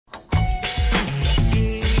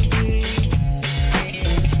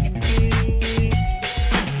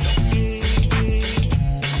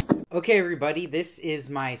Okay, everybody, this is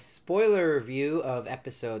my spoiler review of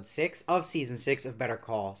episode 6 of season 6 of Better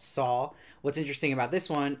Call Saul. What's interesting about this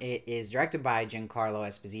one, it is directed by Giancarlo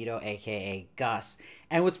Esposito, aka Gus.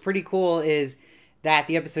 And what's pretty cool is that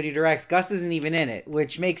the episode he directs, Gus isn't even in it,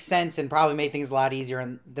 which makes sense and probably made things a lot easier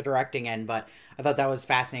on the directing end. But I thought that was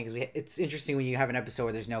fascinating because it's interesting when you have an episode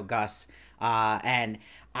where there's no Gus. And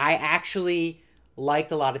I actually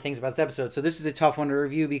liked a lot of things about this episode. So this is a tough one to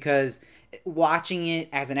review because watching it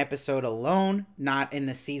as an episode alone, not in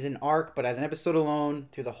the season arc, but as an episode alone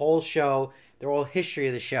through the whole show, the whole history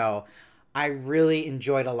of the show, I really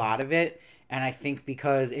enjoyed a lot of it. And I think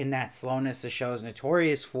because in that slowness the show is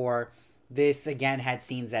notorious for, this again had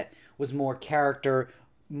scenes that was more character,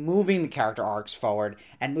 moving the character arcs forward,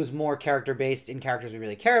 and was more character based in characters we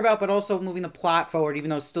really care about, but also moving the plot forward, even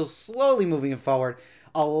though it's still slowly moving it forward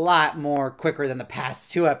a lot more quicker than the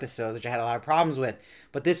past two episodes, which I had a lot of problems with.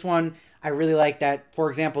 But this one, I really like that, for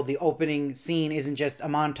example, the opening scene isn't just a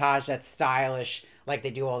montage that's stylish like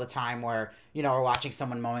they do all the time where, you know, we're watching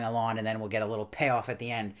someone mowing a lawn and then we'll get a little payoff at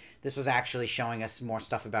the end. This was actually showing us more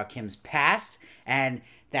stuff about Kim's past, and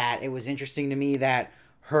that it was interesting to me that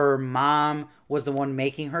her mom was the one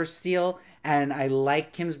making her steal. And I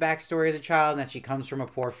like Kim's backstory as a child, and that she comes from a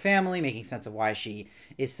poor family, making sense of why she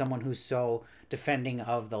is someone who's so defending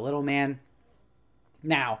of the little man.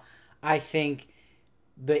 Now, I think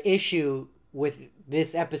the issue with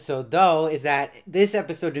this episode, though, is that this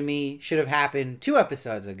episode to me should have happened 2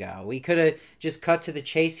 episodes ago. We could have just cut to the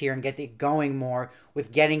chase here and get it going more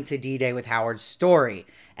with getting to D-Day with Howard's story.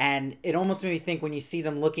 And it almost made me think when you see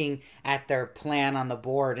them looking at their plan on the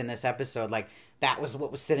board in this episode, like, that was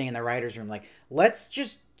what was sitting in the writer's room. Like, let's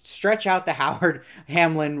just stretch out the Howard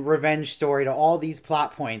Hamlin revenge story to all these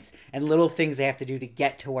plot points and little things they have to do to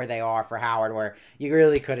get to where they are for Howard, where you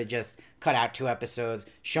really could have just cut out 2 episodes,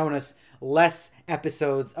 shown us less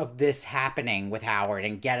episodes of this happening with Howard,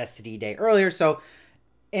 and get us to D-Day earlier. So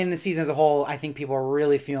in the season as a whole, I think people are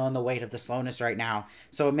really feeling the weight of the slowness right now.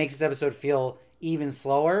 So it makes this episode feel even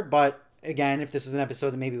slower. But again, if this was an episode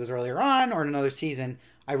that maybe was earlier on or in another season,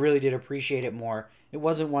 I really did appreciate it more. It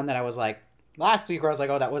wasn't one that I was like, last week where I was like,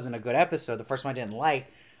 oh, that wasn't a good episode. The first one I didn't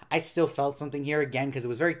like. I still felt something here again because it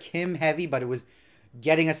was very Kim heavy, but it was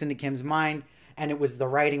getting us into Kim's mind. And it was, the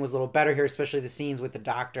writing was a little better here, especially the scenes with the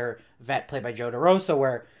doctor vet played by Joe DeRosa,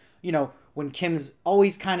 where, you know, when Kim's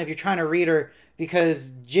always kind of, you're trying to read her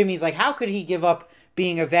because Jimmy's like, how could he give up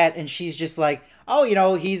being a vet? And she's just like, oh, you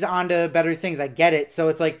know, he's on to better things. I get it. So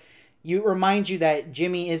it's like, you remind you that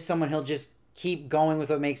Jimmy is someone he'll just keep going with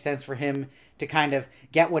what makes sense for him to kind of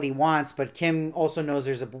get what he wants. But Kim also knows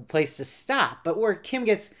there's a place to stop. But where Kim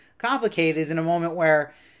gets complicated is in a moment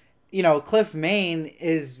where, you know, Cliff Main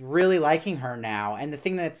is really liking her now. And the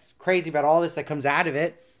thing that's crazy about all this that comes out of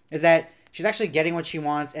it is that she's actually getting what she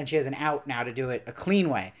wants, and she has an out now to do it a clean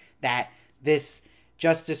way. That this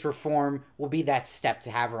justice reform will be that step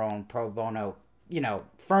to have her own pro bono, you know,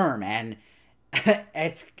 firm. And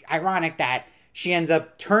it's ironic that she ends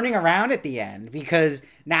up turning around at the end, because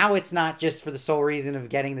now it's not just for the sole reason of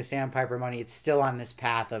getting the Sandpiper money. It's still on this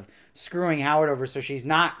path of screwing Howard over. So she's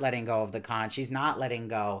not letting go of the con. She's not letting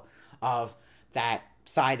go of that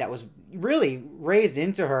side that was really raised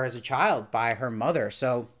into her as a child by her mother.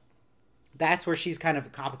 So that's where she's kind of a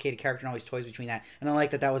complicated character and always toys between that. And I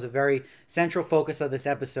like that that was a very central focus of this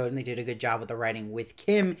episode, and they did a good job with the writing with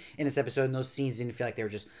Kim in this episode. And those scenes didn't feel like they were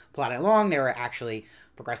just plotting along. They were actually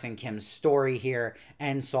progressing Kim's story here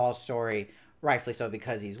and Saul's story, rightfully so,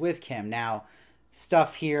 because he's with Kim. Now,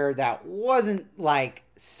 stuff here that wasn't like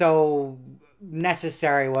so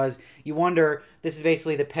necessary was, you wonder, this is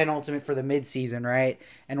basically the penultimate for the mid-season, right?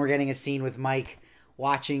 And we're getting a scene with Mike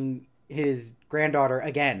watching his granddaughter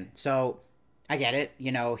again. So I get it.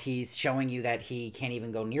 You know, he's showing you that he can't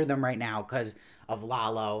even go near them right now because of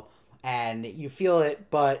Lalo. And you feel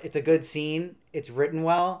it, but it's a good scene. It's written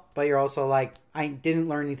well, but you're also like, I didn't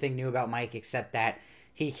learn anything new about Mike except that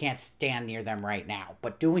he can't stand near them right now.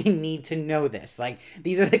 But do we need to know this? Like,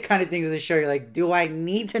 these are the kind of things of the show you're like, do I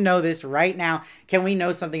need to know this right now? Can we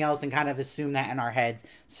know something else and kind of assume that in our heads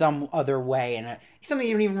some other way? And something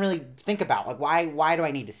you don't even really think about. Like, why do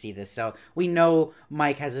I need to see this? So we know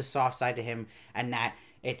Mike has a soft side to him, and that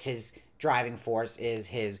it's his driving force is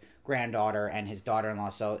his granddaughter and his daughter-in-law.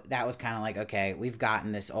 So that was kind of like, okay, we've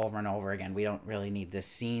gotten this over and over again. We don't really need this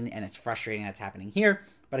scene, and it's frustrating that's happening here.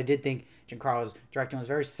 But I did think Giancarlo's directing was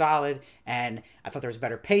very solid, and I thought there was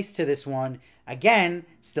better pace to this one. Again,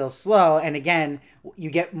 still slow, and again, you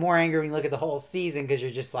get more angry when you look at the whole season, because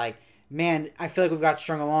you're just like, man, I feel like we've got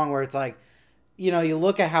strung along where it's like, you know, you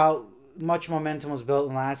look at how much momentum was built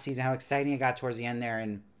in last season, how exciting it got towards the end there,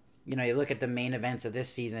 and you look at the main events of this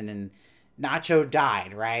season and Nacho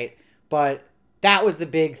died, right? But that was the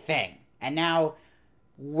big thing. And now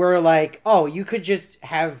we're like, oh, you could just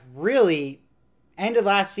have really ended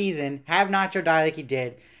last season, have Nacho die like he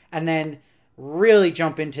did, and then really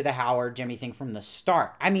jump into the Howard Jimmy thing from the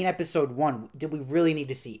start. I mean, episode 1, did we really need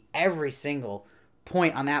to see every single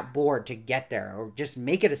point on that board to get there, or just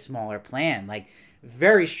make it a smaller plan? Like,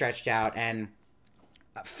 very stretched out. And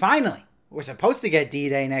finally, we're supposed to get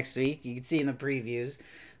D-Day next week. You can see in the previews.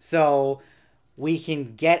 So we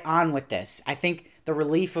can get on with this. I think the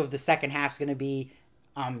relief of the second half is going to be,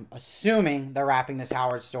 assuming they're wrapping this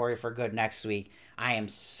Howard story for good next week. I am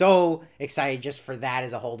so excited just for that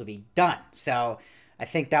as a whole to be done. So I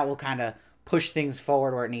think that will kind of push things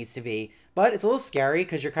forward where it needs to be. But it's a little scary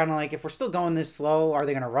because you're kind of like, if we're still going this slow, are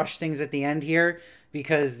they going to rush things at the end here?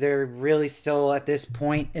 Because they're really still at this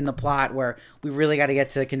point in the plot where we really got to get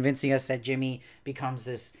to convincing us that Jimmy becomes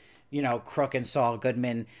this, crook and Saul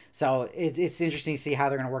Goodman. So it's interesting to see how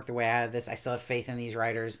they're going to work their way out of this. I still have faith in these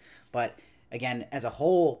writers. But again, as a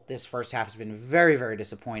whole, this first half has been very, very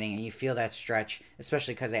disappointing. And you feel that stretch,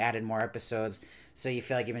 especially because they added more episodes. So you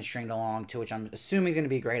feel like you've been stringed along to, which I'm assuming is going to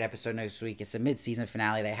be a great episode next week. It's a mid-season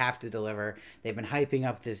finale. They have to deliver. They've been hyping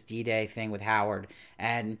up this D-Day thing with Howard.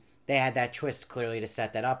 And they had that twist clearly to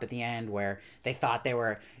set that up at the end where they thought they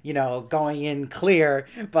were, going in clear,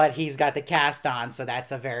 but he's got the cast on, so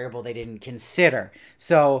that's a variable they didn't consider.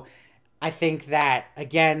 So I think that,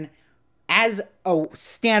 again, as a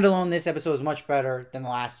standalone, this episode is much better than the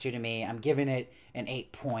last two to me. I'm giving it an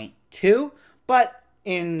 8.2, but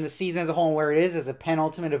in the season as a whole and where it is as a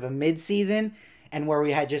penultimate of a mid-season and where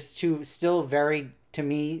we had just two still very, to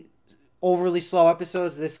me, overly slow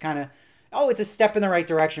episodes, this kind of, it's a step in the right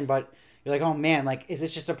direction, but you're like, oh man, like, is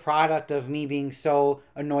this just a product of me being so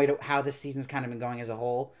annoyed at how this season's kind of been going as a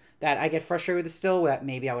whole that I get frustrated with it still, that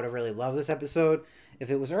maybe I would have really loved this episode if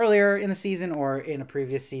it was earlier in the season or in a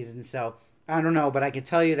previous season. So I don't know, but I can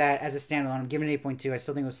tell you that as a standalone, I'm giving it 8.2. I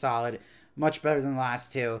still think it was solid, much better than the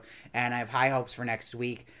last two, and I have high hopes for next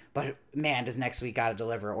week. But man, does next week got to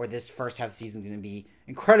deliver, or this first half of the season is going to be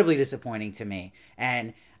incredibly disappointing to me.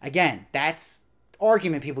 And again, that's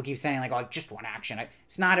argument people keep saying, like, oh, I just want action.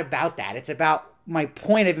 It's not about that. It's about my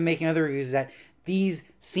point I've been making other reviews is that these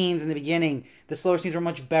scenes in the beginning, the slower scenes were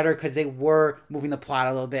much better because they were moving the plot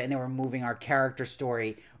a little bit and they were moving our character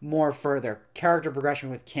story more further. Character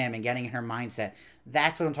progression with Kim and getting in her mindset.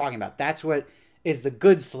 That's what I'm talking about. That's what is the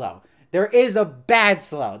good slow. There is a bad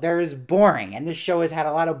slow. There is boring. And this show has had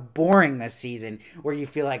a lot of boring this season where you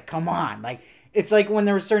feel like, come on, like, it's like when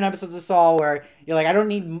there were certain episodes of Saul where you're like, I don't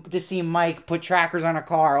need to see Mike put trackers on a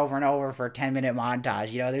car over and over for a 10-minute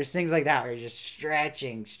montage. There's things like that where you're just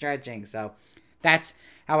stretching. So that's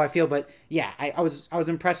how I feel. But yeah, I was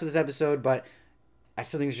impressed with this episode, but I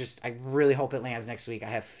still think I really hope it lands next week. I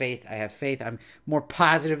have faith. I'm more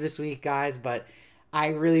positive this week, guys, but I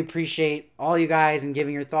really appreciate all you guys and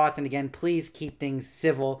giving your thoughts. And again, please keep things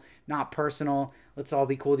civil, not personal. Let's all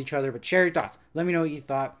be cool with each other, but share your thoughts. Let me know what you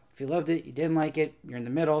thought. If you loved it, you didn't like it, you're in the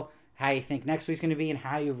middle, how you think next week's going to be, and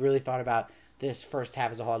how you've really thought about this first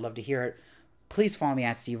half as a whole. I'd love to hear it. Please follow me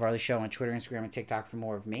at Steve Varley Show on Twitter, Instagram, and TikTok for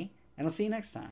more of me, and I'll see you next time.